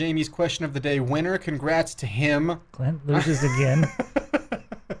is your Jamie's Question of the Day winner. Congrats to him. Clint loses again.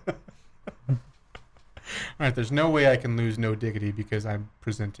 All right, there's no way I can lose No Diggity because I'm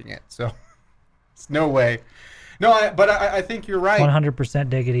presenting it. So it's no way. No, but I think you're right. 100%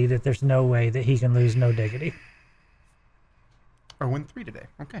 diggity that there's no way that he can lose No Diggity. Or win 3 today.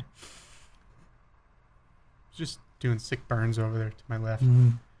 Okay. Just doing sick burns over there to my left.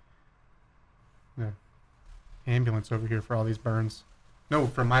 The ambulance over here for all these burns. No,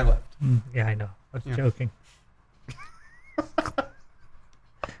 from my left. Yeah, I know. I was joking.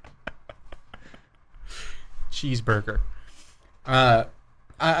 Cheeseburger.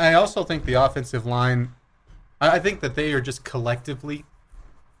 I also think the offensive line, I think that they are just collectively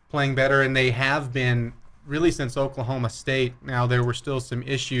playing better, and they have been really since Oklahoma State. Now, there were still some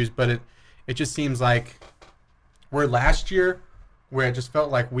issues, but it just seems like where last year, where it just felt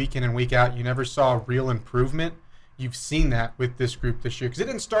like week in and week out, you never saw real improvement. You've seen that with this group this year because it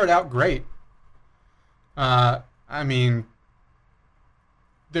didn't start out great. I mean,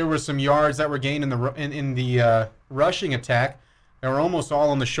 there were some yards that were gained in the rushing attack that were almost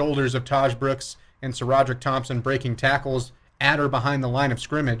all on the shoulders of Taj Brooks and Sir Roderick Thompson breaking tackles at or behind the line of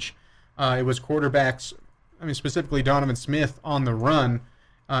scrimmage. It was quarterbacks, I mean, specifically Donovan Smith on the run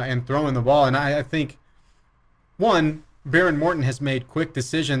and throwing the ball. And I think, one, Behren Morton has made quick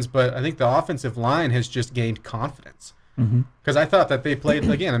decisions, but I think the offensive line has just gained confidence. Because I thought that they played,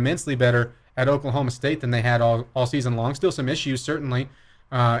 again, immensely better at Oklahoma State than they had all season long. Still some issues, certainly.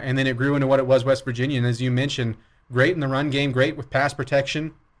 And then it grew into what it was West Virginia. And as you mentioned, great in the run game, great with pass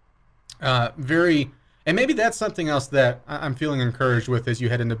protection. And maybe that's something else that I'm feeling encouraged with as you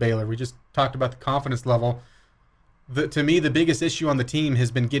head into Baylor. We just talked about the confidence level. To me, the biggest issue on the team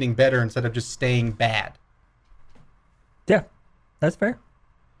has been getting better instead of just staying bad. Yeah, that's fair.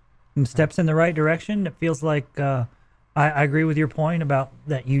 Some steps in the right direction. It feels like I agree with your point about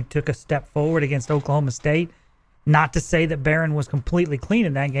that you took a step forward against Oklahoma State. Not to say that Behren was completely clean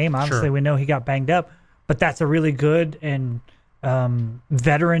in that game. Obviously, we know he got banged up. But that's a really good and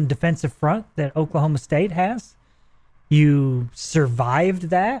veteran defensive front that Oklahoma State has. You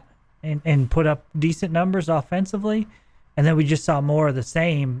survived that and put up decent numbers offensively. And then we just saw more of the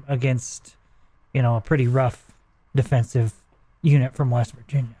same against, a pretty rough defensive unit from West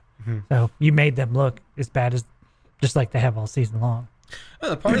Virginia. So you made them look as bad as just like they have all season long.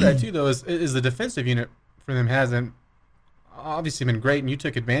 Well, part of that, too, though, is the defensive unit for them hasn't obviously been great, and you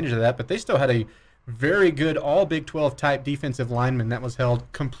took advantage of that, but they still had a very good all Big 12 type defensive lineman that was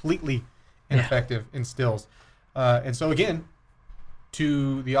held completely ineffective in Stills. And so, again,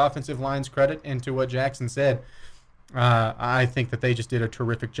 to the offensive line's credit and to what Jaxon said, I think that they just did a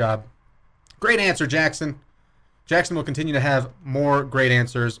terrific job. Great answer, Jaxon. Jaxon will continue to have more great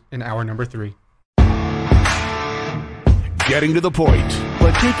answers in hour number 3. Getting to the point,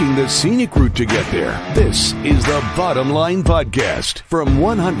 but taking the scenic route to get there. This is the Bottom Line Podcast from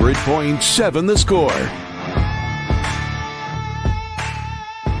 100.7 The Score.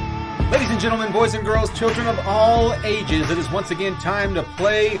 Ladies and gentlemen, boys and girls, children of all ages, it is once again time to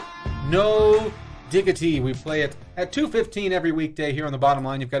play No Diggity. We play it at 2:15 every weekday here on the Bottom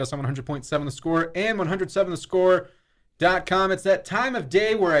Line. You've got us on 100.7 The Score and 107thescore.com. It's that time of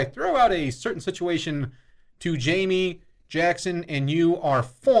day where I throw out a certain situation to Jamie, Jaxon, and you, our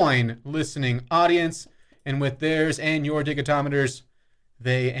fine listening audience. And with theirs and your digitometers,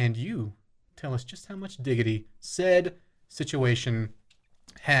 they and you tell us just how much diggity said situation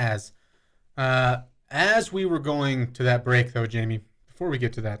has. As we were going to that break, though, Jamie, before we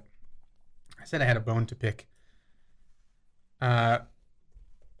get to that, I said I had a bone to pick. I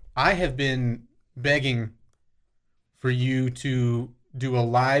have been begging for you to do a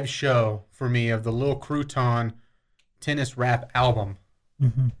live show for me of the Lil Crouton tennis rap album.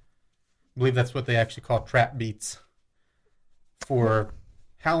 Mm-hmm. I believe that's what they actually call trap beats. For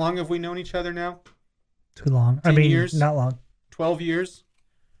how long have we known each other now? Too long. 10 I mean, years? not long. 12 years?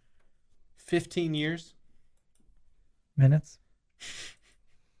 15 years? Minutes.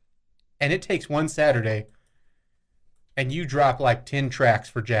 And it takes one Saturday, and you drop like 10 tracks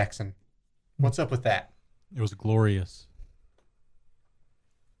for Jaxon. What's up with that? It was glorious.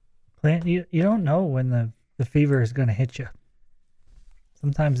 Clint, you don't know when the fever is going to hit you.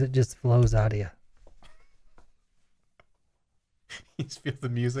 Sometimes it just flows out of you. You just feel the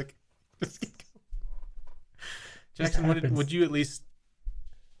music. Jaxon, would you at least...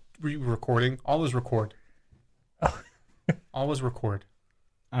 Were you recording? Always record. Oh. Always record.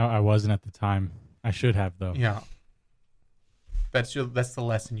 I wasn't at the time. I should have, though. Yeah. That's the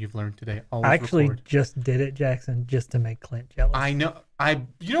lesson you've learned today. Always I actually record. just did it, Jaxon, just to make Clint jealous. I know.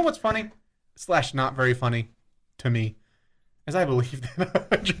 You know what's funny? / not very funny to me, as I believe that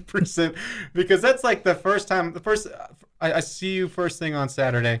 100%, because that's like the first time. I see you first thing on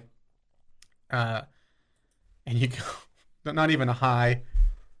Saturday, and you go, not even a hi.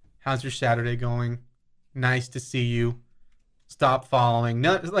 How's your Saturday going? Nice to see you. Stop following.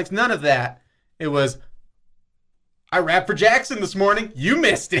 None of that. It was, I rapped for Jaxon this morning. You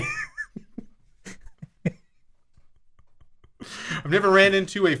missed it. I've never ran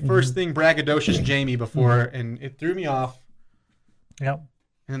into a first thing braggadocious Jamie before, and it threw me off. Yep.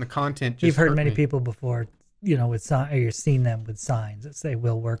 And then the content just You've heard hurt many me. people before, with sign, or you've seen them with signs that say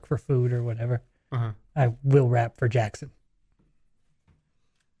 "will work for food" or whatever. Uh-huh. I will rap for Jaxon.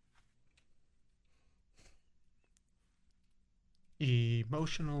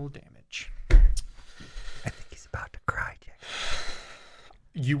 Emotional damage. I think he's about to cry, Jaxon.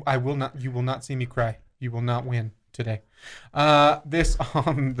 You will not see me cry. You will not win today. This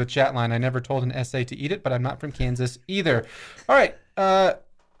on the chat line. I never told an SA to eat it, but I'm not from Kansas either. All right.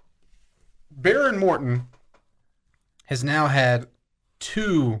 Behren Morton has now had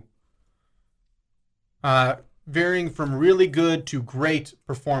 2 varying from really good to great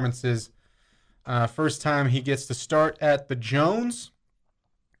performances. First time he gets to start at the Jones.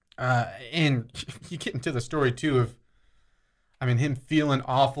 And you get into the story, too, of, him feeling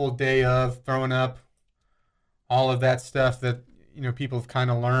awful day of, throwing up, all of that stuff that, people have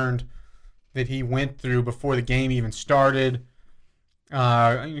kind of learned that he went through before the game even started.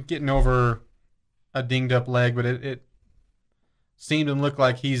 Getting over a dinged up leg, but it seemed and looked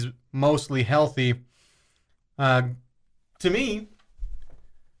like he's mostly healthy. To me,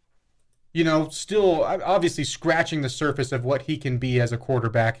 still obviously scratching the surface of what he can be as a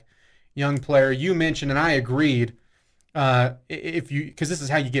quarterback, young player. You mentioned, and I agreed, because this is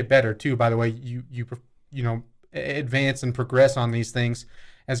how you get better too, by the way, you advance and progress on these things.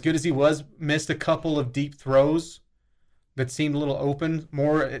 As good as he was, missed a couple of deep throws that seemed a little open.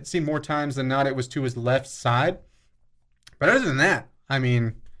 It seemed more times than not it was to his left side. But other than that,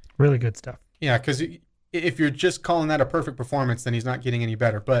 really good stuff. Yeah, because if you're just calling that a perfect performance, then he's not getting any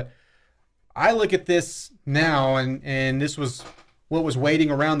better. But I look at this now, and this was what was waiting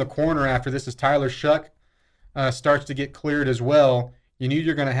around the corner after this, as Tyler Shuck starts to get cleared as well. You knew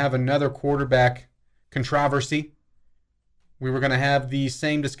you're going to have another quarterback controversy. We were going to have the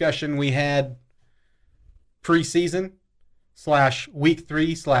same discussion we had preseason / week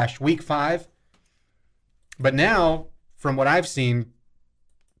 3 / week 5. But now, from what I've seen,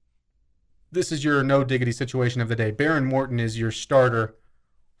 this is your no diggity situation of the day. Behren Morton is your starter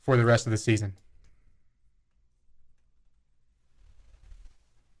for the rest of the season.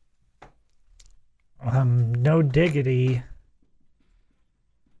 No diggity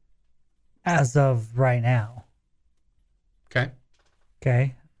as of right now. Okay.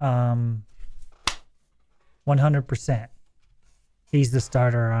 Okay. 100%. He's the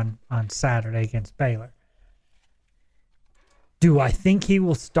starter on Saturday against Baylor. Do I think he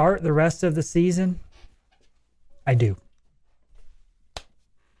will start the rest of the season? I do.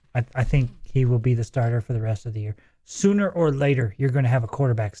 I think he will be the starter for the rest of the year. Sooner or later, you're going to have a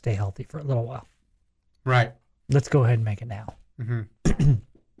quarterback stay healthy for a little while. Right. Let's go ahead and make it now. Mm-hmm.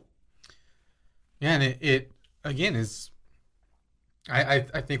 Yeah, and it again is,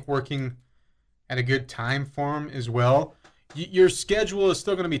 I think, working at a good time for him as well. Your schedule is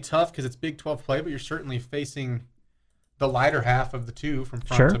still going to be tough because it's Big 12 play, but you're certainly facing the lighter half of the two from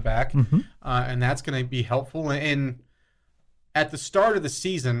front to back, and that's going to be helpful. And at the start of the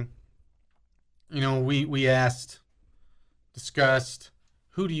season, we discussed,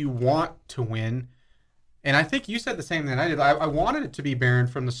 who do you want to win? And I think you said the same thing I did. I wanted it to be Behren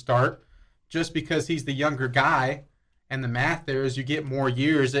from the start, just because he's the younger guy, and the math there is you get more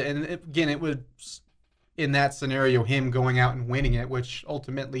years. And again, it was in that scenario him going out and winning it, which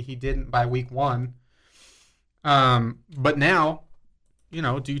ultimately he didn't by week 1. But now,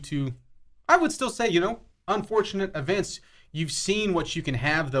 due to, I would still say, unfortunate events, you've seen what you can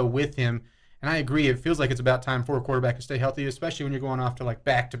have though with him. And I agree, it feels like it's about time for a quarterback to stay healthy, especially when you're going off to like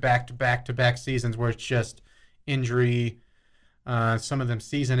back-to-back seasons where it's just injury, some of them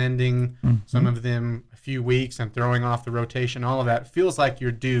season-ending, some of them a few weeks and throwing off the rotation, all of that. It feels like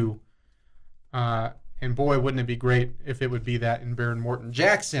you're due. And boy, wouldn't it be great if it would be that in Behren Morton.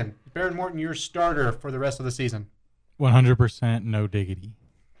 Jaxon, Behren Morton, your starter for the rest of the season. 100% no diggity.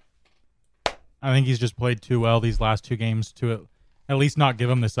 I think he's just played too well these last 2 games to at least not give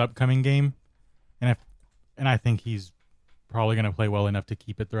him this upcoming game. And I think he's probably going to play well enough to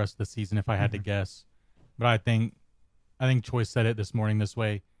keep it the rest of the season if I had to guess. But I think Choice said it this morning this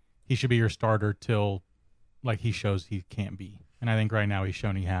way. He should be your starter till he shows he can't be. And I think right now he's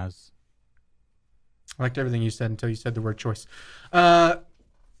shown he has. I liked everything you said until you said the word choice. And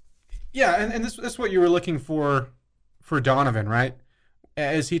this is what you were looking for Donovan, right?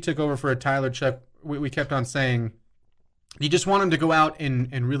 As he took over for a Tyler Chuck, we kept on saying you just want him to go out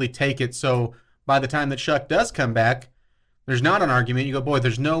and really take it. So by the time that Chuck does come back, there's not an argument. You go, boy,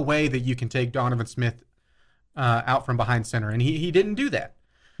 there's no way that you can take Donovan Smith out from behind center. And he didn't do that.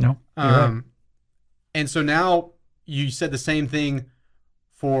 No. Right. And so now you said the same thing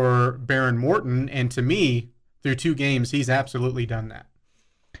for Behren Morton. And to me, through 2 games, he's absolutely done that.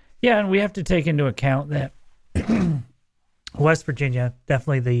 Yeah, and we have to take into account that West Virginia,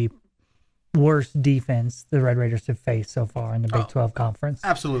 definitely the worst defense the Red Raiders have faced so far in the Big 12 Conference.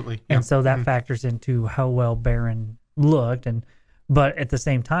 Absolutely. And so that factors into how well Behren looked. But at the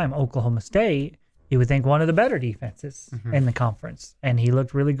same time, Oklahoma State, you would think one of the better defenses in the conference. And he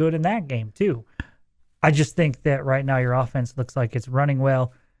looked really good in that game, too. I just think that right now your offense looks like it's running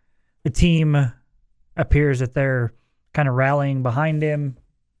well. The team appears that they're kind of rallying behind him.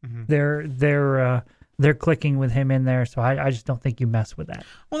 They're clicking with him in there, so I just don't think you mess with that.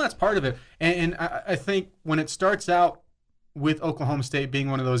 Well, that's part of it. And I think when it starts out with Oklahoma State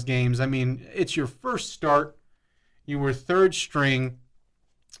being one of those games, I mean, it's your first start. You were 3rd string.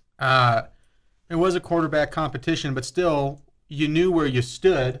 It was a quarterback competition, but still, you knew where you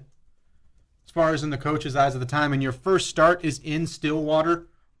stood as far as in the coach's eyes at the time. And your first start is in Stillwater,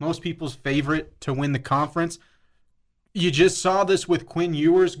 most people's favorite to win the conference. You just saw this with Quinn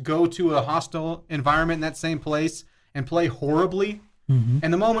Ewers go to a hostile environment in that same place and play horribly,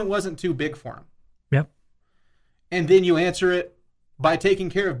 and the moment wasn't too big for him. Yep. And then you answer it by taking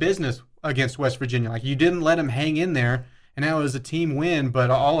care of business against West Virginia. Like, you didn't let him hang in there, and now it was a team win, but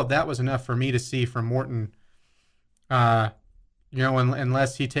all of that was enough for me to see from Morton,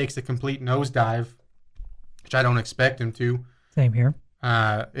 unless he takes a complete nosedive, which I don't expect him to. Same here.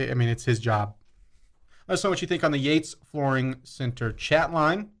 It's his job. Let us know what you think on the Yates Flooring Center chat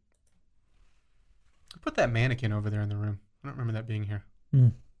line. Put that mannequin over there in the room. I don't remember that being here.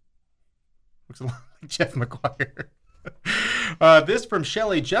 Looks a lot like Jeff McGuire. This from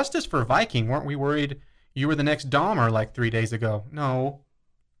Shelley. Justice for Viking. Weren't we worried you were the next Dahmer like 3 days ago? No.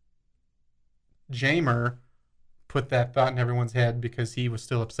 Jamer put that thought in everyone's head because he was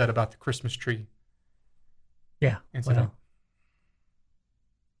still upset about the Christmas tree. Yeah. Incident.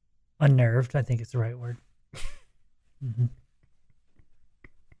 Unnerved, I think is the right word.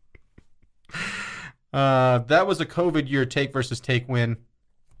 That was a COVID year take versus take win.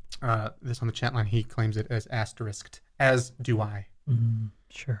 This on the chat line, he claims it as asterisked, as do I.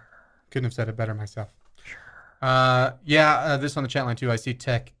 Sure. Couldn't have said it better myself. Sure. This on the chat line too. I see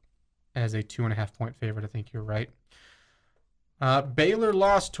Tech as a 2.5 point favorite. I think you're right. Baylor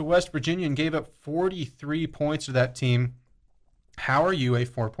lost to West Virginia and gave up 43 points to that team. How are you a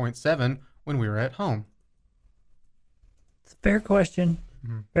 4.7 when we were at home? It's a fair question.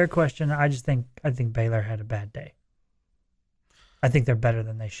 Fair question. I think Baylor had a bad day. I think they're better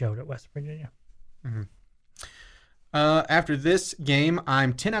than they showed at West Virginia. After this game,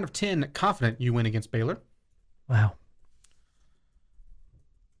 I'm 10 out of 10 confident you win against Baylor. Wow.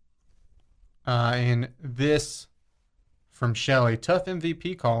 And this from Shelley. Tough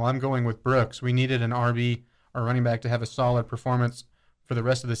MVP call. I'm going with Brooks. We needed an RB or running back to have a solid performance for the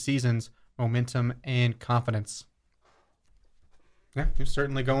rest of the season's momentum and confidence. Yeah, he was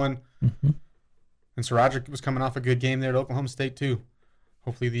certainly going. And Sarajic was coming off a good game there at Oklahoma State too.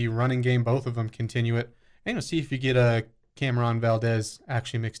 Hopefully the running game, both of them continue it. And see if you get Cameron Valdez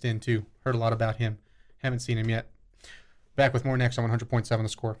actually mixed in too. Heard a lot about him. Haven't seen him yet. Back with more next on 100.7 The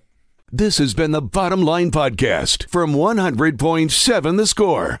Score. This has been the Bottom Line Podcast from 100.7 The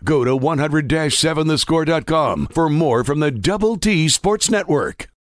Score. Go to 100-7thescore.com for more from the Double T Sports Network.